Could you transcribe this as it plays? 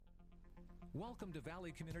Welcome to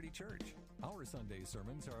Valley Community Church. Our Sunday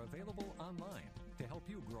sermons are available online to help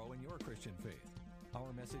you grow in your Christian faith.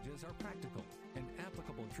 Our messages are practical and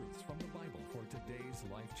applicable truths from the Bible for today's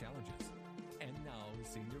life challenges. And now,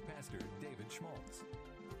 Senior Pastor David Schmaltz.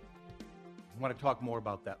 I want to talk more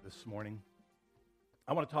about that this morning.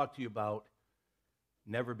 I want to talk to you about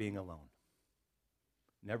never being alone.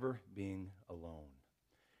 Never being alone.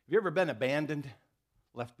 Have you ever been abandoned,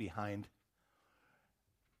 left behind?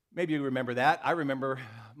 Maybe you remember that. I remember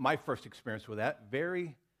my first experience with that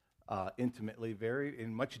very intimately, very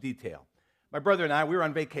in much detail. My brother and I, we were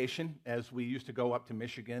on vacation as we used to go up to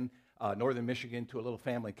Michigan, northern Michigan, to a little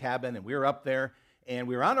family cabin, and we were up there, and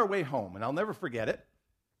we were on our way home, and I'll never forget it.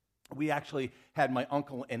 We actually had my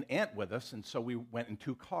uncle and aunt with us, and so we went in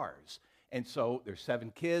two cars. And so there's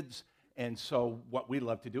 7 kids, and so what we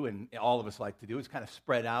love to do, and all of us like to do, is kind of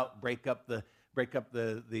spread out, break up the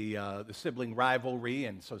sibling rivalry,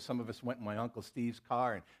 and so some of us went in my Uncle Steve's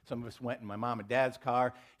car, and some of us went in my mom and dad's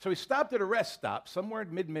car. So we stopped at a rest stop somewhere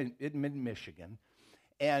in mid-Michigan,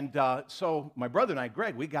 and so my brother and I,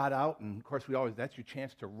 Greg, we got out, and of course that's your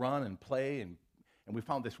chance to run and play, and we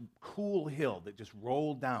found this cool hill that just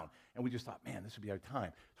rolled down, and we just thought, man, this would be our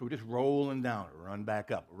time. So we're just rolling down, run back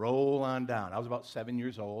up, roll on down. I was about 7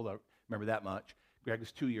 years old, I remember that much. Greg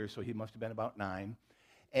was 2 years, so he must have been about 9.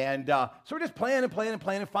 And so we're just playing,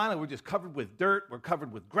 and finally we're just covered with dirt, we're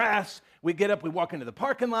covered with grass. We get up, we walk into the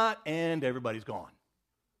parking lot, and everybody's gone.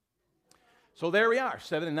 So there we are,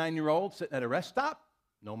 7 and 9-year-olds sitting at a rest stop,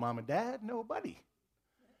 no mom and dad, nobody.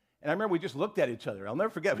 And I remember we just looked at each other. I'll never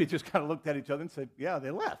forget, we just kind of looked at each other and said, yeah,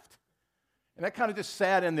 they left. And that kind of just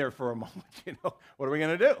sat in there for a moment, what are we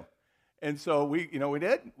going to do? And so we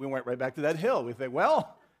did. We went right back to that hill. We think,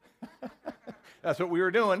 well, that's what we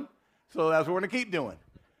were doing, so that's what we're going to keep doing.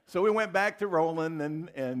 So we went back to rolling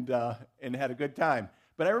and had a good time.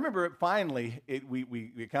 But I remember finally,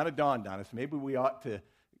 we kind of dawned on us, maybe we ought to,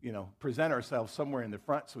 present ourselves somewhere in the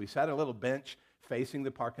front. So we sat at a little bench facing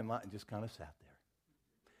the parking lot and just kind of sat there,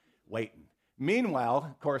 waiting. Meanwhile,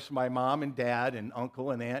 of course, my mom and dad and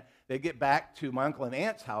uncle and aunt, they get back to my uncle and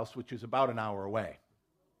aunt's house, which is about an hour away.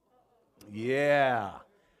 Yeah,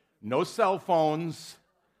 no cell phones.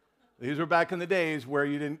 These were back in the days where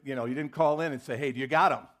you didn't call in and say, hey, do you got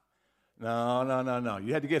them? No.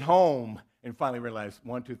 You had to get home and finally realize,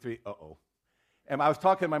 1, 2, 3, uh-oh. And I was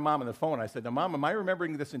talking to my mom on the phone. I said, now, Mom, am I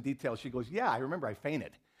remembering this in detail? She goes, yeah, I remember I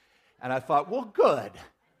fainted. And I thought, well, good.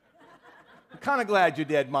 I'm kind of glad you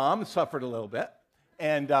did, Mom. Suffered a little bit.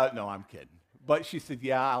 And no, I'm kidding. But she said,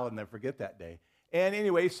 yeah, I'll never forget that day. And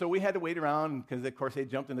anyway, so we had to wait around because, of course, they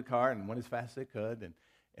jumped in the car and went as fast as they could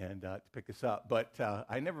and to pick us up. But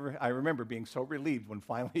I remember being so relieved when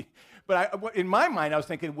finally, in my mind, I was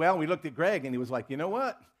thinking, well, we looked at Greg and he was like, you know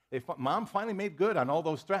what? Mom finally made good on all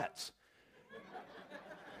those threats.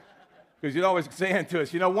 Because you'd always saying to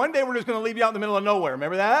us, one day we're just going to leave you out in the middle of nowhere.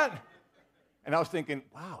 Remember that? And I was thinking,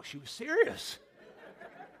 wow, she was serious.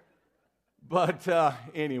 But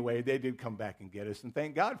anyway, they did come back and get us, and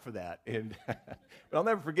thank God for that. And but I'll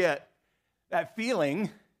never forget that feeling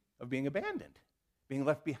of being abandoned, being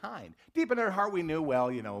left behind. Deep in our heart, we knew,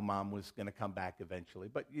 well, Mom was going to come back eventually,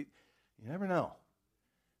 but you never know.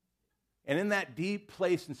 And in that deep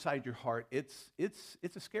place inside your heart, it's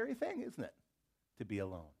a scary thing, isn't it, to be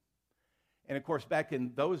alone? And of course, back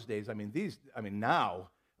in those days, now,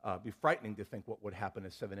 it'd be frightening to think what would happen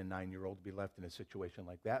as 7 and 9-year-old to be left in a situation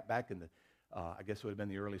like that. Back in the, I guess it would have been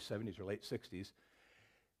the early 70s or late 60s,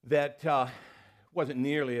 that wasn't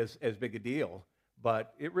nearly as big a deal,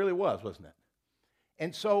 but it really was, wasn't it?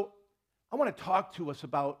 And so I want to talk to us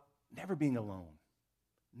about never being alone,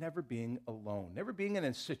 never being in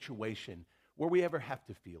a situation where we ever have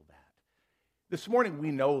to feel that. This morning, we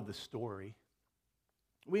know the story.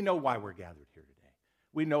 We know why we're gathered here today.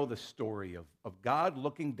 We know the story of God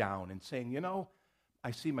looking down and saying,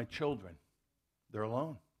 I see my children. They're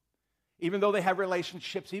alone. Even though they have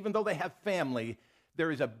relationships, even though they have family,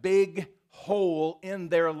 there is a big hole in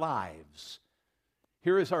their lives.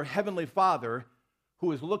 Here is our Heavenly Father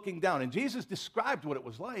who is looking down. And Jesus described what it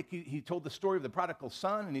was like. He told the story of the prodigal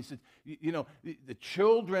son, and he said, the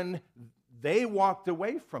children, they walked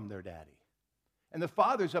away from their daddy. And the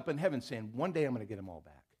Father's up in heaven saying, one day I'm going to get them all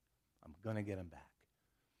back. I'm going to get them back.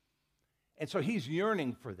 And so he's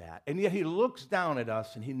yearning for that. And yet he looks down at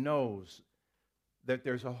us and he knows that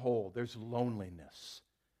there's a hole, there's loneliness,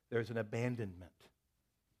 there's an abandonment.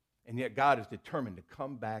 And yet God is determined to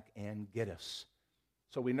come back and get us.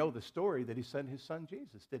 So we know the story that he sent his son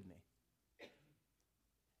Jesus, didn't he?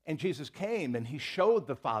 And Jesus came and he showed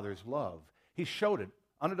the Father's love. He showed it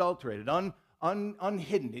unadulterated,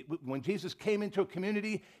 unhidden. When Jesus came into a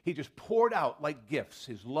community, he just poured out like gifts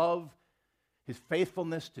his love, his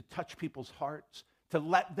faithfulness to touch people's hearts, to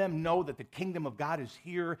let them know that the kingdom of God is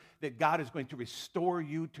here, that God is going to restore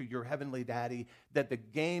you to your heavenly daddy, that the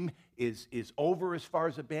game is over as far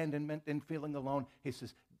as abandonment and feeling alone. He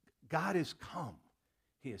says, God has come.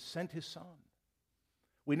 He has sent his son.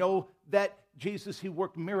 We know that Jesus, he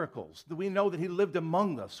worked miracles. We know that he lived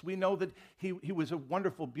among us. We know that he was a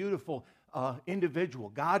wonderful, beautiful individual,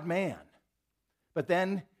 God-man. But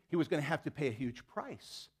then he was going to have to pay a huge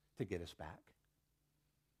price to get us back.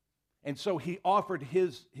 And so he offered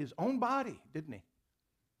his own body, didn't he?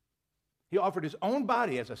 He offered his own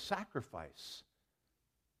body as a sacrifice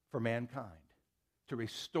for mankind to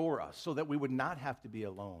restore us so that we would not have to be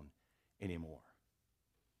alone anymore.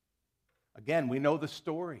 Again, we know the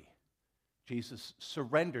story. Jesus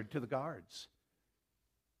surrendered to the guards.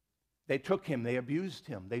 They took him, they abused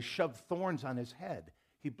him, they shoved thorns on his head.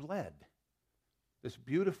 He bled. This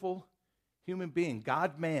beautiful human being,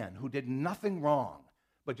 God-man, who did nothing wrong,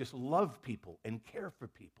 but just loved people and cared for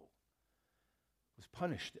people, was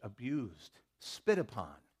punished, abused, spit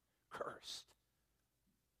upon, cursed.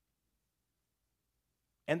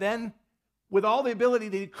 And then, with all the ability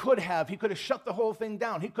that he could have shut the whole thing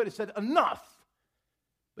down. He could have said, enough.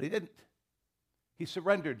 But he didn't. He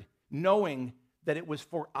surrendered, knowing that it was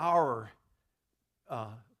for our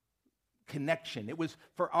connection. It was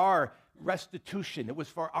for our restitution. It was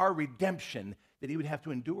for our redemption that he would have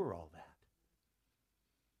to endure all that.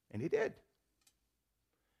 And he did.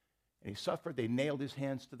 And he suffered. They nailed his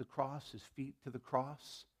hands to the cross, his feet to the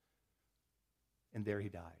cross. And there he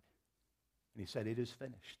died. And he said, it is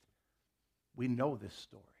finished. We know this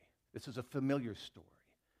story. This is a familiar story.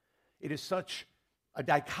 It is such a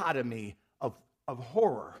dichotomy of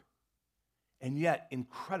horror and yet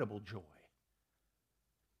incredible joy.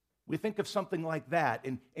 We think of something like that,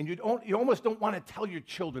 and you almost don't want to tell your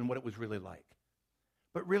children what it was really like.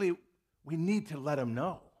 But really, we need to let them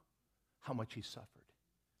know how much he suffered.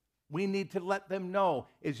 We need to let them know,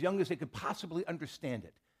 as young as they could possibly understand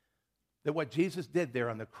it, that what Jesus did there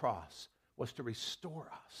on the cross was to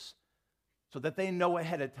restore us, so that they know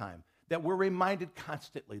ahead of time, that we're reminded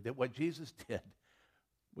constantly that what Jesus did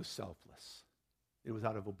was selfless. It was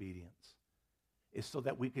out of obedience. It's so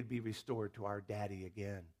that we could be restored to our daddy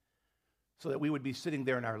again. So that we would be sitting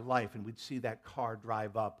there in our life and we'd see that car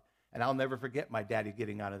drive up. And I'll never forget my daddy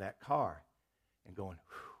getting out of that car and going,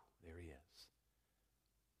 whew, there he is.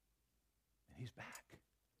 And he's back.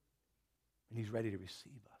 And he's ready to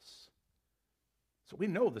receive us. So we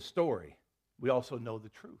know the story. We also know the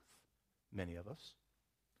truth. Many of us.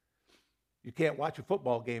 You can't watch a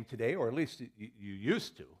football game today, or at least you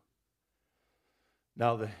used to.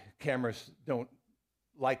 Now the cameras don't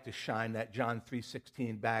like to shine that John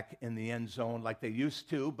 3:16 back in the end zone like they used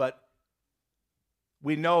to, but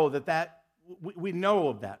we know we know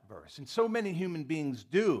of that verse, and so many human beings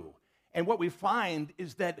do. And what we find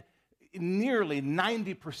is that nearly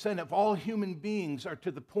 90% of all human beings are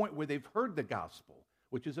to the point where they've heard the gospel,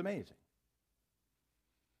 which is amazing.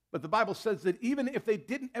 But the Bible says that even if they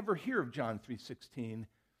didn't ever hear of John 3:16,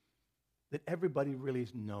 that everybody really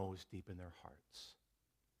knows deep in their hearts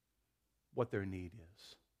what their need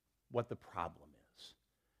is, what the problem is.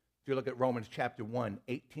 If you look at Romans chapter 1,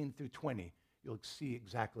 18 through 20, you'll see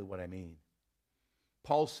exactly what I mean.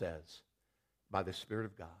 Paul says, by the Spirit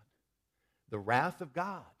of God, the wrath of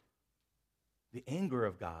God, the anger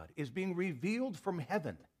of God is being revealed from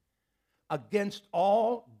heaven against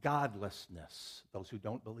all godlessness, those who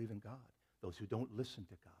don't believe in God, those who don't listen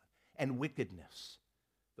to God, and wickedness,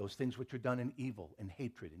 those things which are done in evil and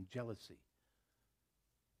hatred and jealousy.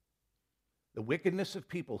 The wickedness of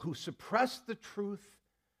people who suppress the truth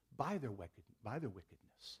by their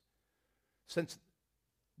wickedness. Since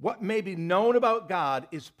what may be known about God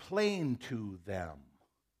is plain to them.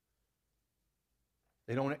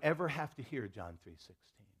 They don't ever have to hear John 3:16.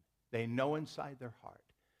 They know inside their heart,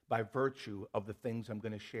 by virtue of the things I'm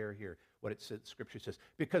going to share here, what it says, Scripture says,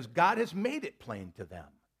 because God has made it plain to them.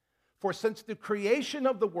 For since the creation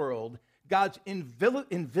of the world, God's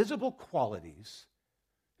invisible qualities,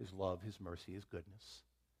 his love, his mercy, his goodness,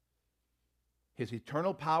 his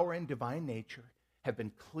eternal power and divine nature have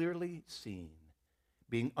been clearly seen,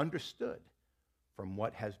 being understood from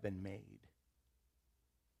what has been made,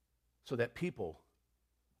 so that people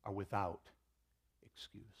are without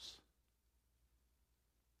excuse.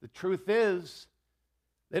 The truth is,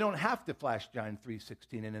 they don't have to flash John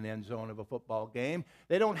 3:16 in an end zone of a football game.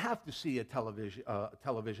 They don't have to see a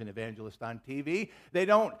television evangelist on TV. They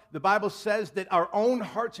don't. The Bible says that our own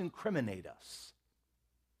hearts incriminate us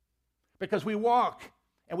because we walk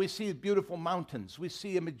and we see beautiful mountains, we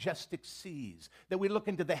see majestic seas, that we look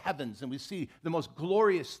into the heavens and we see the most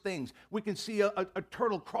glorious things. We can see a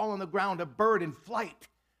turtle crawl on the ground, a bird in flight.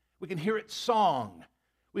 We can hear its song.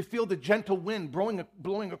 We feel the gentle wind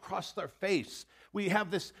blowing across our face. We have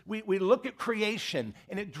this, we look at creation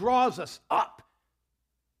and it draws us up.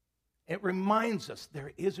 It reminds us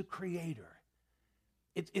there is a creator.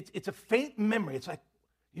 It's a faint memory. It's like,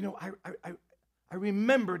 I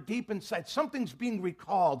remember deep inside, something's being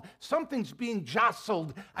recalled, something's being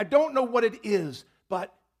jostled. I don't know what it is,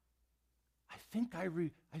 but I think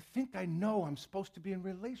I know I'm supposed to be in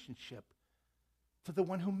relationship to the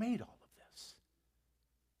one who made all of this.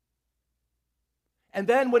 And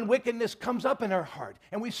then when wickedness comes up in our heart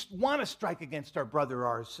and we want to strike against our brother or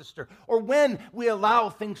our sister, or when we allow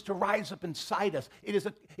things to rise up inside us,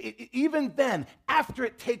 even then, after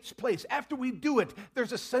it takes place, after we do it,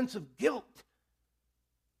 there's a sense of guilt.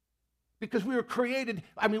 Because we were created,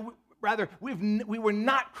 we were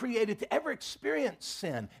not created to ever experience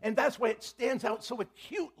sin. And that's why it stands out so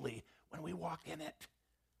acutely when we walk in it.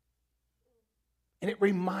 And it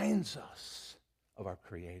reminds us of our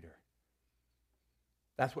Creator.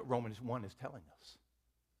 That's what Romans 1 is telling us.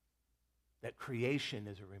 That creation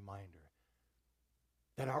is a reminder.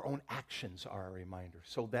 That our own actions are a reminder.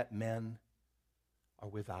 So that men are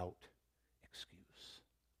without excuse.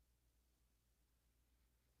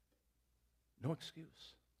 No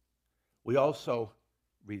excuse. We also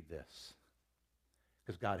read this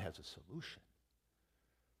because God has a solution.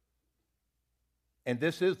 And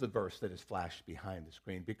this is the verse that is flashed behind the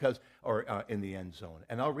screen in the end zone.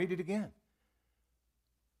 And I'll read it again.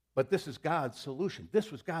 But this is God's solution.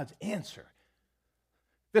 This was God's answer.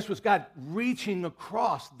 This was God reaching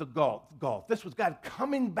across the gulf. This was God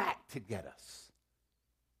coming back to get us.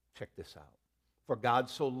 Check this out. For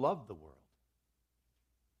God so loved the world.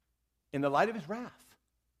 In the light of his wrath.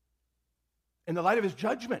 In the light of his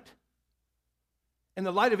judgment. In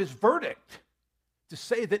the light of his verdict. To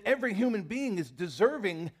say that every human being is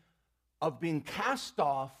deserving of being cast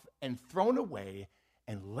off and thrown away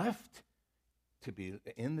and left to be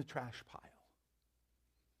in the trash pile.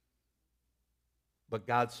 But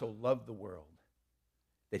God so loved the world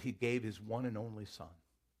that he gave his one and only Son.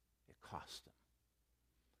 It cost him.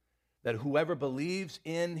 That whoever believes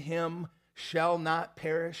in him shall not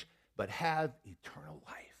perish, but have eternal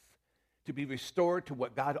life. To be restored to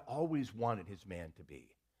what God always wanted his man to be.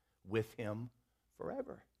 With him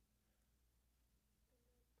forever.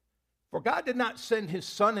 For God did not send his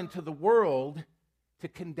Son into the world to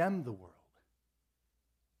condemn the world.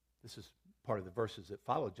 This is part of the verses that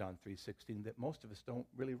follow John 3:16 that most of us don't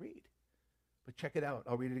really read. But check it out.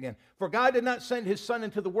 I'll read it again. For God did not send his Son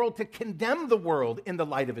into the world to condemn the world in the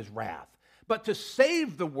light of his wrath, but to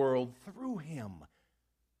save the world through him.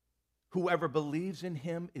 Whoever believes in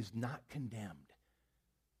him is not condemned.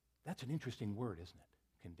 That's an interesting word, isn't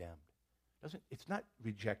it? Condemned. It's not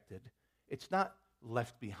rejected. It's not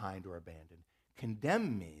left behind or abandoned.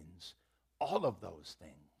 Condemn means all of those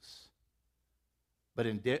things. But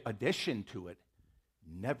in addition to it,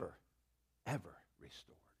 never, ever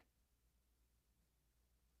restored.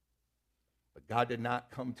 But God did not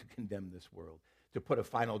come to condemn this world, to put a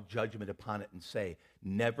final judgment upon it and say,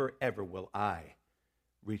 never, ever will I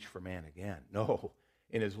reach for man again. No,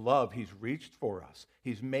 in his love, he's reached for us.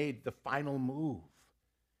 He's made the final move.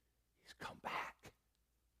 He's come back.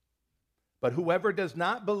 But whoever does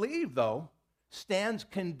not believe, though, stands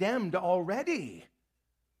condemned already.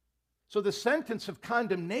 So the sentence of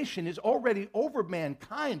condemnation is already over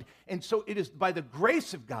mankind. And so it is by the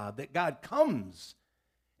grace of God that God comes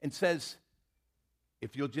and says,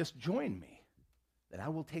 if you'll just join me, then I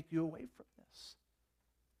will take you away from this.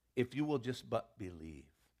 If you will just but believe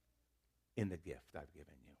in the gift I've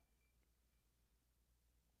given you.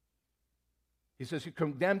 He says, you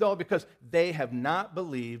condemned all because they have not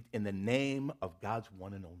believed in the name of God's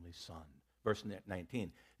one and only Son. Verse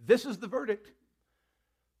 19. This is the verdict.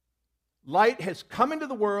 Light has come into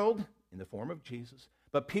the world in the form of Jesus,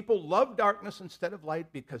 but people love darkness instead of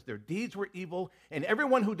light because their deeds were evil, and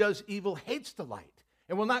everyone who does evil hates the light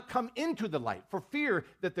and will not come into the light for fear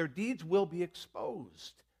that their deeds will be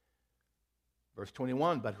exposed. Verse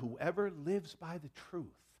 21, but whoever lives by the truth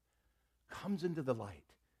comes into the light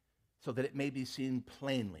so that it may be seen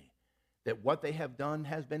plainly that what they have done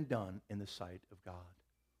has been done in the sight of God.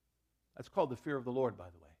 That's called the fear of the Lord, by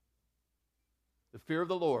the way. The fear of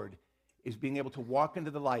the Lord is being able to walk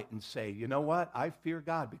into the light and say, you know what? I fear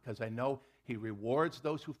God because I know he rewards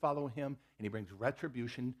those who follow him and he brings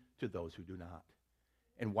retribution to those who do not.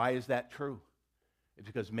 And why is that true? It's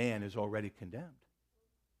because man is already condemned.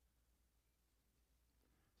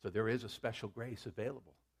 So there is a special grace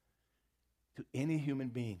available to any human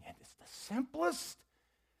being. And it's the simplest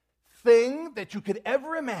thing that you could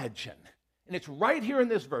ever imagine. And it's right here in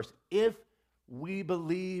this verse. If we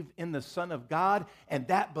believe in the Son of God, and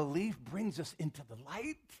that belief brings us into the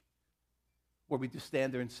light, where we just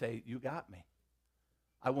stand there and say, you got me.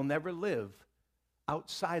 I will never live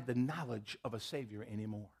outside the knowledge of a Savior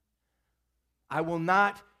anymore. I will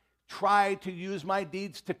not try to use my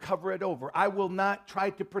deeds to cover it over. I will not try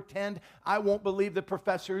to pretend. I won't believe the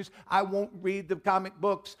professors. I won't read the comic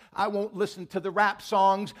books. I won't listen to the rap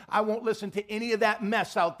songs. I won't listen to any of that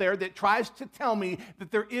mess out there that tries to tell me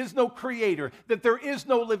that there is no creator, that there is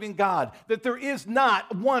no living God, that there is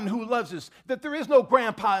not one who loves us, that there is no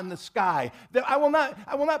grandpa in the sky. That I will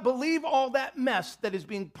not believe all that mess that is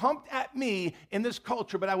being pumped at me in this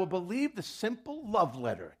culture, but I will believe the simple love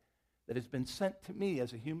letter that has been sent to me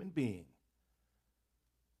as a human being,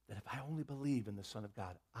 that if I only believe in the Son of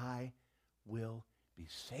God, I will be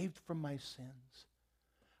saved from my sins.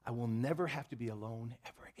 I will never have to be alone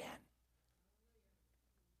ever again.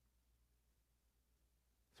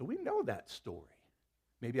 So we know that story.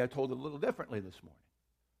 Maybe I told it a little differently this morning.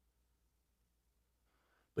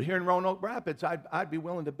 But here in Roanoke Rapids, I'd be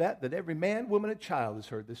willing to bet that every man, woman, and child has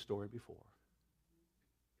heard this story before.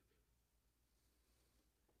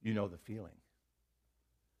 You know the feeling.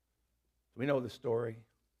 We know the story.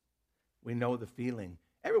 We know the feeling.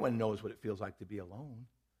 Everyone knows what it feels like to be alone,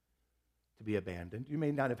 to be abandoned. You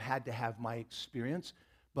may not have had to have my experience,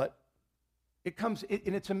 but it comes,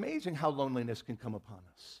 and it's amazing how loneliness can come upon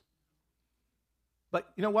us. But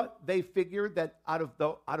you know what? They figured that out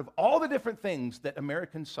of all the different things that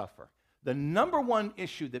Americans suffer, the number one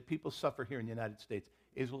issue that people suffer here in the United States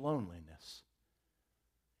is loneliness.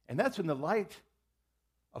 And that's in the light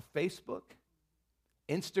of Facebook,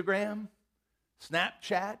 Instagram,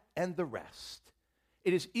 Snapchat, and the rest.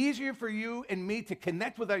 It is easier for you and me to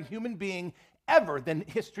connect with a human being ever than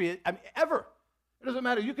history, ever. It doesn't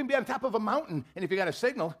matter. You can be on top of a mountain, and if you got a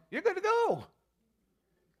signal, you're good to go.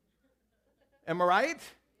 Am I right?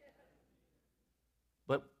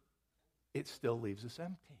 But it still leaves us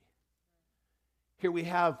empty. Here we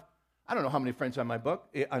have, I don't know how many friends on my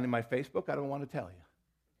Facebook, I don't want to tell you.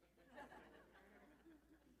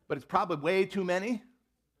 But it's probably way too many,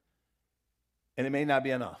 and it may not be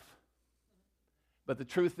enough. But the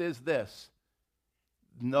truth is this,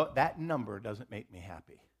 that number doesn't make me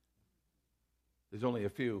happy. There's only a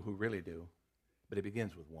few who really do, but it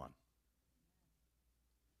begins with one.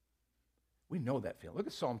 We know that feeling. Look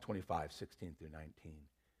at Psalm 25, 16 through 19.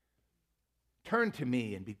 Turn to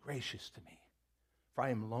me and be gracious to me, for I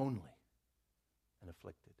am lonely and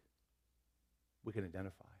afflicted. We can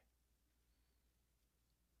identify.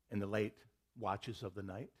 In the late watches of the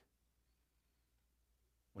night,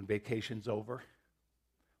 when vacation's over,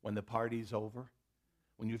 when the party's over,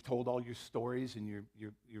 when you've told all your stories and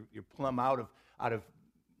you're plumb out of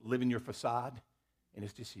living your facade, and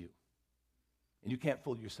it's just you. And you can't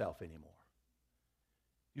fool yourself anymore.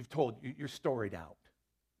 You're storied out.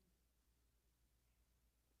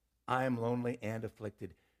 I am lonely and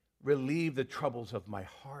afflicted. Relieve the troubles of my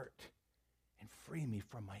heart and free me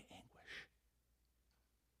from my anguish.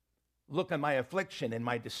 Look on my affliction and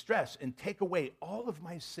my distress and take away all of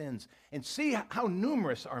my sins and see how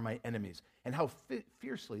numerous are my enemies and how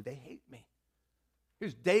fiercely they hate me.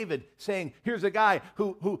 Here's David saying, here's a guy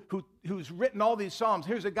who's written all these Psalms.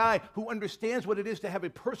 Here's a guy who understands what it is to have a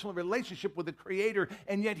personal relationship with the Creator,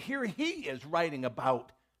 and yet here he is writing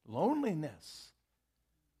about loneliness.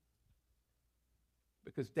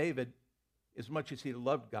 Because David, as much as he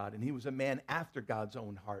loved God, and he was a man after God's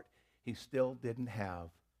own heart, he still didn't have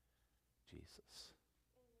Jesus.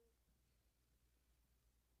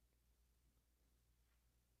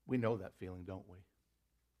 We know that feeling, don't we?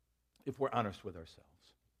 If we're honest with ourselves.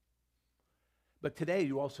 But today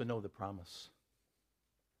you also know the promise.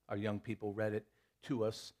 Our young people read it to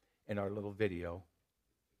us in our little video.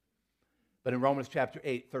 But in Romans chapter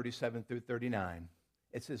 8, 37 through 39,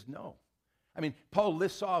 it says no. I mean, Paul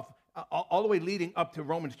lists off all the way leading up to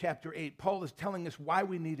Romans chapter 8. Paul is telling us why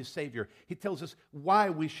we need a Savior. He tells us why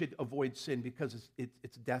we should avoid sin, because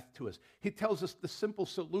it's death to us. He tells us the simple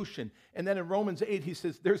solution. And then in Romans 8, he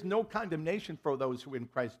says, there's no condemnation for those who are in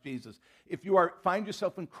Christ Jesus. If you find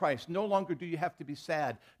yourself in Christ, no longer do you have to be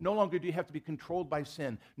sad. No longer do you have to be controlled by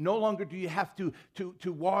sin. No longer do you have to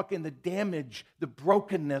walk in the damage, the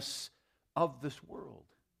brokenness of this world.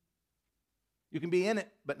 You can be in it,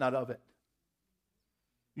 but not of it.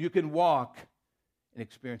 You can walk and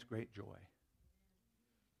experience great joy.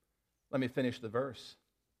 Let me finish the verse.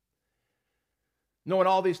 Knowing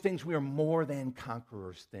all these things, we are more than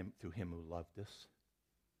conquerors through him who loved us.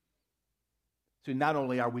 So not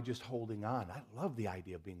only are we just holding on, I love the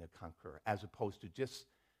idea of being a conqueror as opposed to just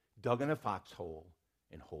dug in a foxhole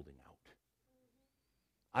and holding out.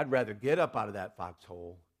 I'd rather get up out of that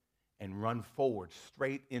foxhole and run forward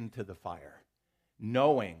straight into the fire,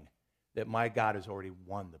 knowing that my God has already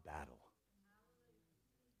won the battle.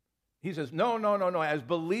 He says, no. As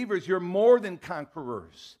believers, you're more than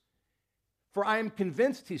conquerors. For I am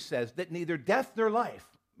convinced, he says, that neither death nor life,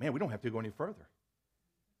 man, we don't have to go any further.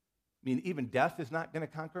 I mean, even death is not going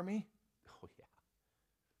to conquer me? Oh, yeah.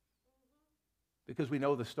 Because we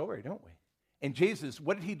know the story, don't we? And Jesus,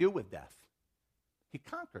 what did he do with death? He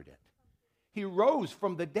conquered it. He rose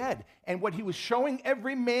from the dead. And what he was showing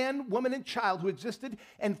every man, woman, and child who existed,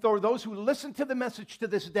 and for those who listen to the message to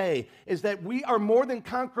this day, is that we are more than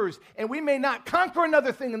conquerors. And we may not conquer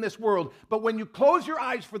another thing in this world, but when you close your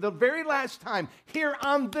eyes for the very last time here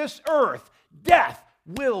on this earth, death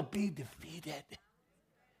will be defeated.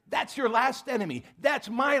 That's your last enemy. That's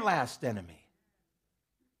my last enemy.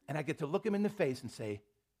 And I get to look him in the face and say,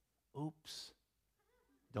 oops,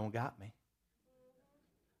 don't got me.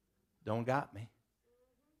 Don't got me.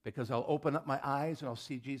 Because I'll open up my eyes and I'll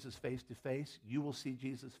see Jesus face to face. You will see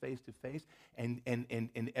Jesus face to face. And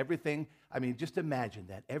everything, I mean, just imagine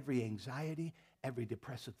that. Every anxiety, every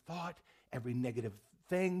depressive thought, every negative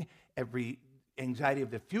thing, every anxiety of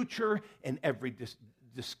the future, and every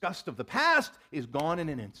disgust of the past is gone in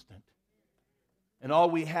an instant. And all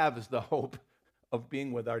we have is the hope of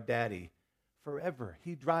being with our daddy forever.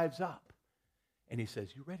 He drives up and he says,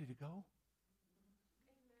 you ready to go?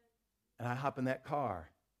 And I hop in that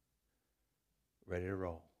car, ready to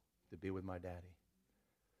roll, to be with my daddy.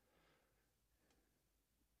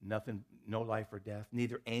 Nothing, no life or death,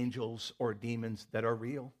 neither angels or demons that are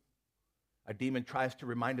real. A demon tries to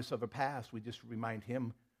remind us of a past. We just remind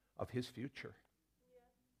him of his future.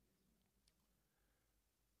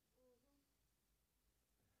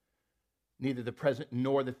 Neither the present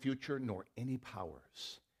nor the future, nor any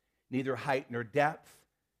powers, neither height nor depth,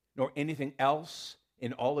 nor anything else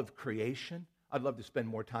in all of creation. I'd love to spend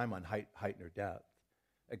more time on height nor depth.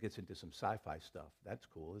 That gets into some sci-fi stuff. That's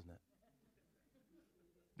cool, isn't it?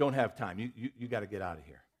 Don't have time. You got to get out of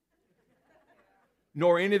here.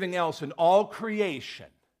 Nor anything else in all creation.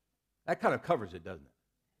 That kind of covers it, doesn't it?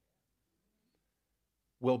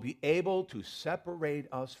 Will be able to separate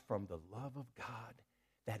us from the love of God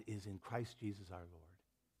that is in Christ Jesus our Lord.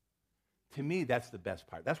 To me, that's the best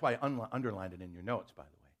part. That's why I underlined it in your notes, by the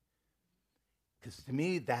way. Because to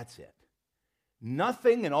me, that's it.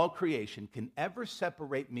 Nothing in all creation can ever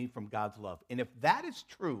separate me from God's love. And if that is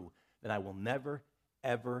true, then I will never,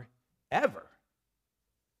 ever, ever,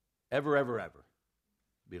 ever, ever, ever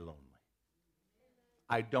be lonely.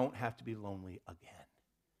 I don't have to be lonely again.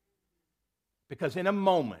 Because in a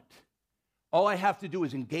moment, all I have to do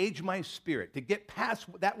is engage my spirit to get past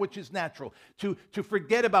that which is natural, to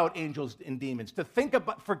forget about angels and demons, to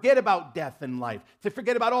forget about death and life, to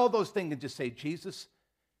forget about all those things and just say, Jesus,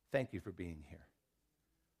 thank you for being here.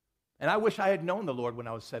 And I wish I had known the Lord when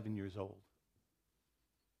I was 7 years old.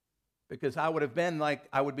 Because I would have been like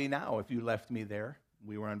I would be now if you left me there.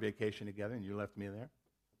 We were on vacation together and you left me there.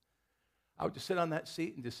 I would just sit on that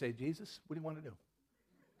seat and just say, Jesus, what do you want to do?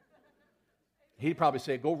 He'd probably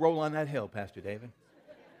say, go roll on that hill, Pastor David.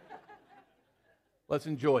 Let's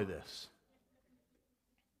enjoy this.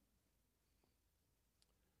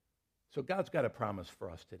 So God's got a promise for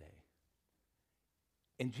us today.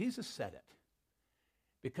 And Jesus said it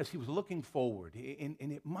because he was looking forward. And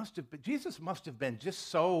it must have been, Jesus must have been just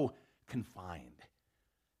so confined.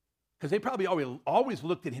 Because they probably always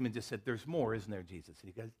looked at him and just said, there's more, isn't there, Jesus?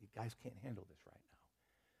 And you guys can't handle this right now.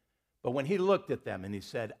 But when he looked at them and he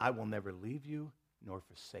said, I will never leave you nor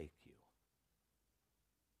forsake you.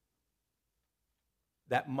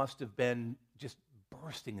 That must have been just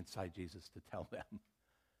bursting inside Jesus to tell them.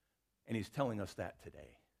 And he's telling us that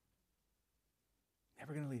today.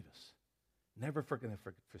 Never going to leave us. Never going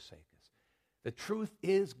to forsake us. The truth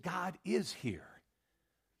is, God is here.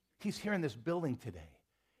 He's here in this building today.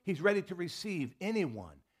 He's ready to receive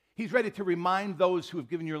anyone. He's ready to remind those who have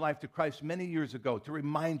given your life to Christ many years ago, to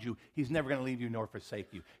remind you he's never going to leave you nor forsake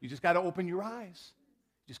you. You just got to open your eyes.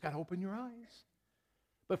 You just got to open your eyes.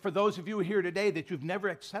 But for those of you here today that you've never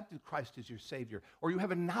accepted Christ as your Savior, or you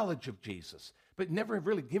have a knowledge of Jesus, but never have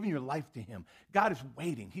really given your life to him, God is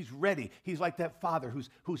waiting. He's ready. He's like that father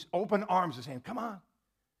whose open arms is saying, come on,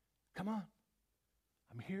 come on.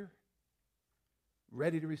 I'm here,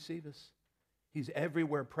 ready to receive us. He's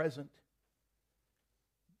everywhere present.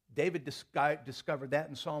 David discovered that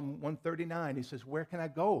in Psalm 139. He says, where can I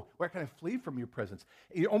go? Where can I flee from your presence?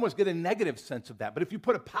 You almost get a negative sense of that. But if you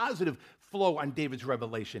put a positive flow on David's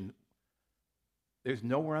revelation, There's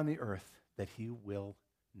nowhere on the earth that he will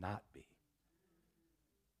not be.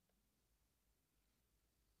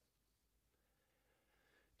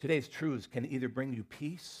 Today's truths can either bring you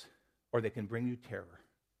peace or they can bring you terror.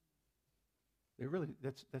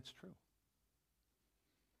 That's true.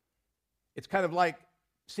 It's kind of like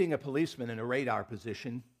seeing a policeman in a radar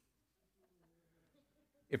position.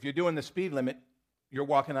 If you're doing the speed limit, you're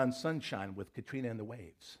walking on sunshine with Katrina and the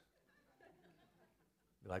waves.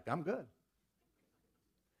 You're like, I'm good.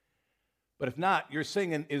 But if not, you're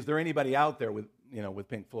singing, "Is There Anybody Out There" with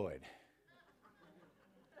Pink Floyd.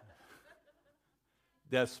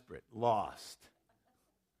 Desperate, lost,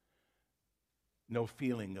 no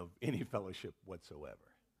feeling of any fellowship whatsoever.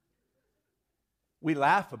 We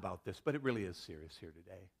laugh about this, but it really is serious here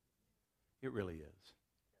today. It really is.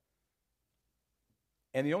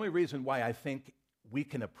 And the only reason why I think we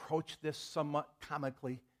can approach this somewhat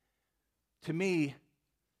comically, to me,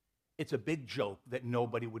 it's a big joke that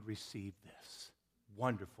nobody would receive this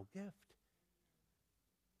wonderful gift.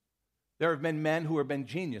 There have been men who have been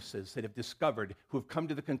geniuses that have discovered, who have come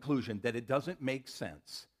to the conclusion that it doesn't make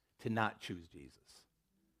sense to not choose Jesus.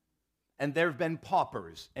 And there have been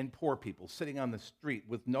paupers and poor people sitting on the street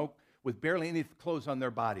with barely any clothes on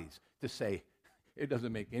their bodies to say, it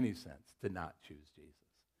doesn't make any sense to not choose Jesus.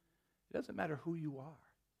 It doesn't matter who you are.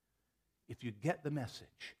 If you get the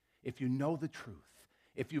message, if you know the truth,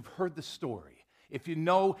 if you've heard the story, if you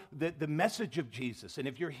know the message of Jesus, and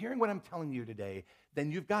if you're hearing what I'm telling you today,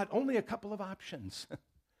 then you've got only a couple of options.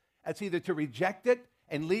 That's either to reject it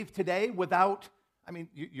and leave today without,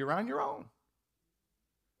 you're on your own.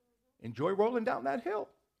 Enjoy rolling down that hill.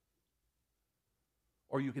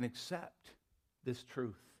 Or you can accept this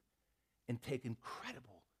truth and take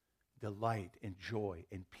incredible delight and joy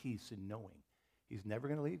and peace in knowing he's never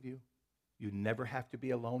going to leave you. You never have to be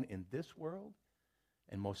alone in this world,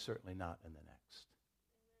 and most certainly not in the next.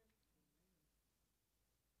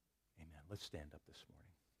 Amen. Let's stand up this morning.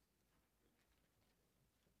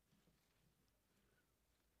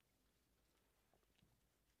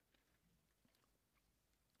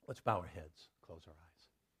 Let's bow our heads, close our eyes.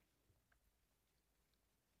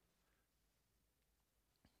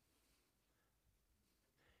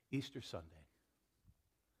 Easter Sunday.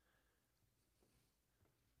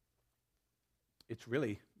 It's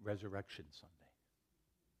really Resurrection Sunday.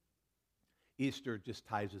 Easter just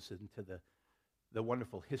ties us into the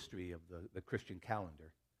wonderful history of the Christian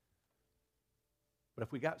calendar. But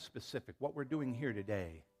if we got specific, what we're doing here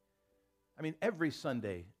today, every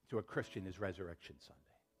Sunday to a Christian is Resurrection Sunday.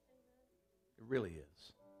 It really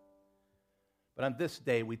is. But on this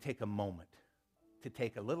day, we take a moment to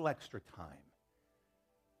take a little extra time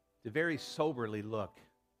to very soberly look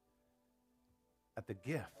at the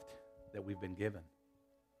gift that we've been given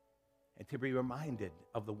and to be reminded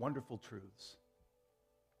of the wonderful truths.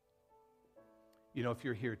 If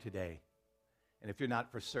you're here today, and if you're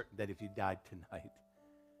not for certain that if you died tonight,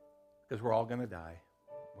 because we're all going to die,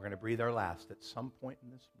 we're going to breathe our last at some point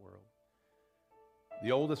in this world.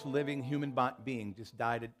 The oldest living human being just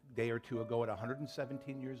died a day or two ago at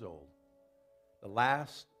 117 years old. The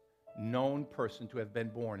last known person to have been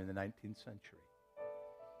born in the 19th century.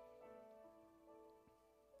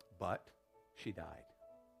 But she died.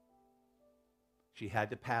 She had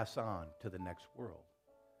to pass on to the next world.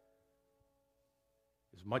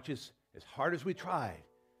 As hard as we try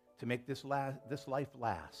to make this life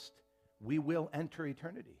last, we will enter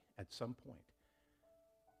eternity at some point.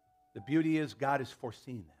 The beauty is God has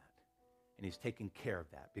foreseen that, and he's taking care of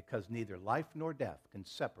that, because neither life nor death can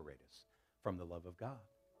separate us from the love of God.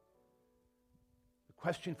 The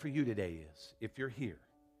question for you today is, if you're here,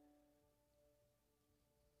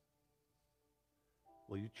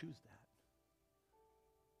 will you choose that?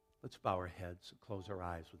 Let's bow our heads and close our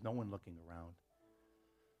eyes with no one looking around.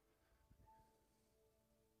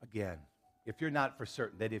 Again, if you're not for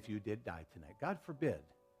certain that if you did die tonight, God forbid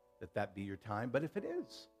that be your time, but if it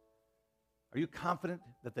is, are you confident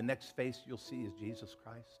that the next face you'll see is Jesus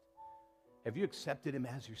Christ? Have you accepted him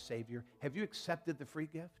as your Savior? Have you accepted the free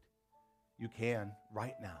gift? You can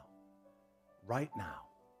right now. Right now.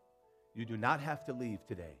 You do not have to leave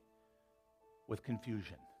today with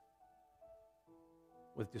confusion,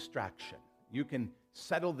 with distraction. You can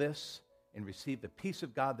settle this and receive the peace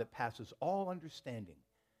of God that passes all understanding.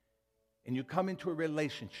 And you come into a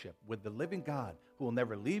relationship with the living God who will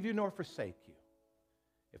never leave you nor forsake you.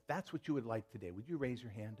 If that's what you would like today, would you raise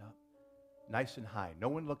your hand up? Nice and high. No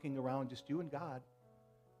one looking around, just you and God.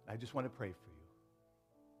 I just want to pray for you.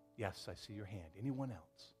 Yes, I see your hand. Anyone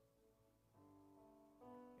else?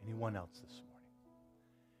 Anyone else this morning?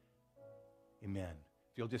 Amen.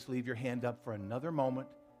 If you'll just leave your hand up for another moment,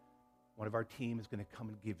 one of our team is going to come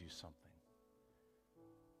and give you something.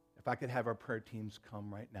 If I could have our prayer teams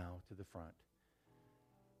come right now to the front.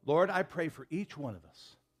 Lord, I pray for each one of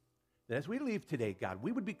us that as we leave today, God,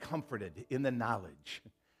 we would be comforted in the knowledge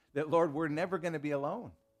that, Lord, we're never going to be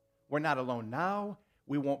alone. We're not alone now.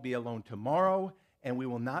 We won't be alone tomorrow. And we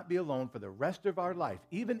will not be alone for the rest of our life,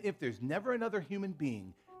 even if there's never another human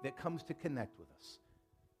being that comes to connect with us.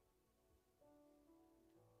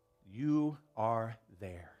 You are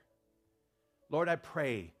there. Lord, I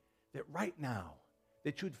pray that right now,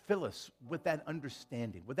 that you'd fill us with that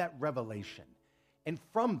understanding, with that revelation. And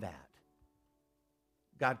from that,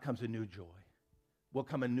 God, comes a new joy. Will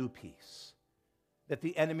come a new peace. That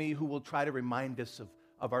the enemy who will try to remind us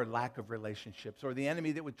of our lack of relationships, or the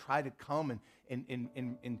enemy that would try to come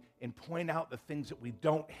and point out the things that we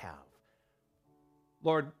don't have,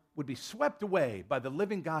 Lord, would be swept away by the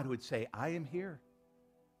living God who would say, I am here.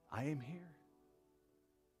 I am here.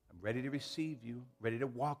 I'm ready to receive you, ready to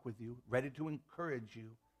walk with you, ready to encourage you.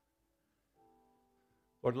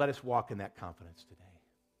 Lord, let us walk in that confidence today.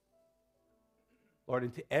 Lord,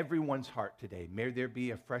 into everyone's heart today, may there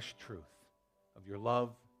be a fresh truth of your love,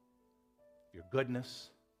 your goodness,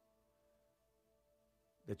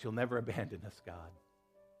 that you'll never abandon us, God.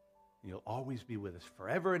 You'll always be with us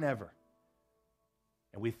forever and ever.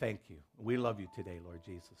 And we thank you. We love you today, Lord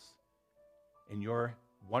Jesus. In your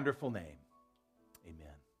wonderful name,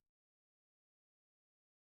 amen.